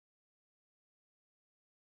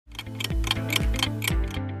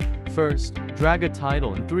First, drag a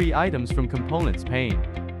title and 3 items from Components pane.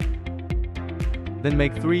 Then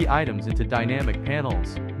make 3 items into dynamic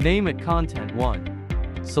panels. Name it Content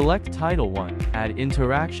 1. Select Title 1, add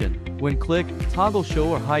interaction. When clicked, toggle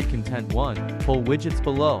Show or Hide Content 1, pull widgets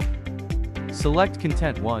below. Select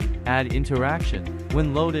Content 1, add interaction.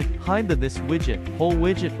 When loaded, hide this widget, pull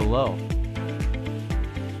widget below.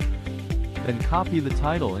 Then copy the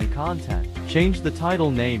title and content. Change the title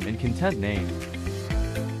name and content name.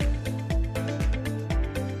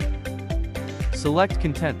 Select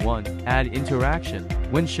Content 1, add interaction.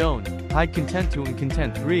 When shown, hide Content 2 and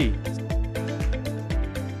Content 3.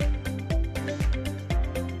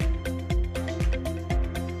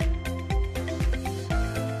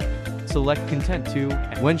 Select Content 2,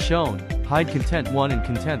 when shown, hide Content 1 and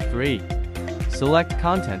Content 3. Select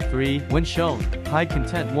Content 3, when shown, hide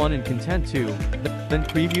Content 1 and Content 2, then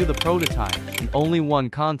preview the prototype, and only one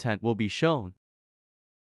content will be shown.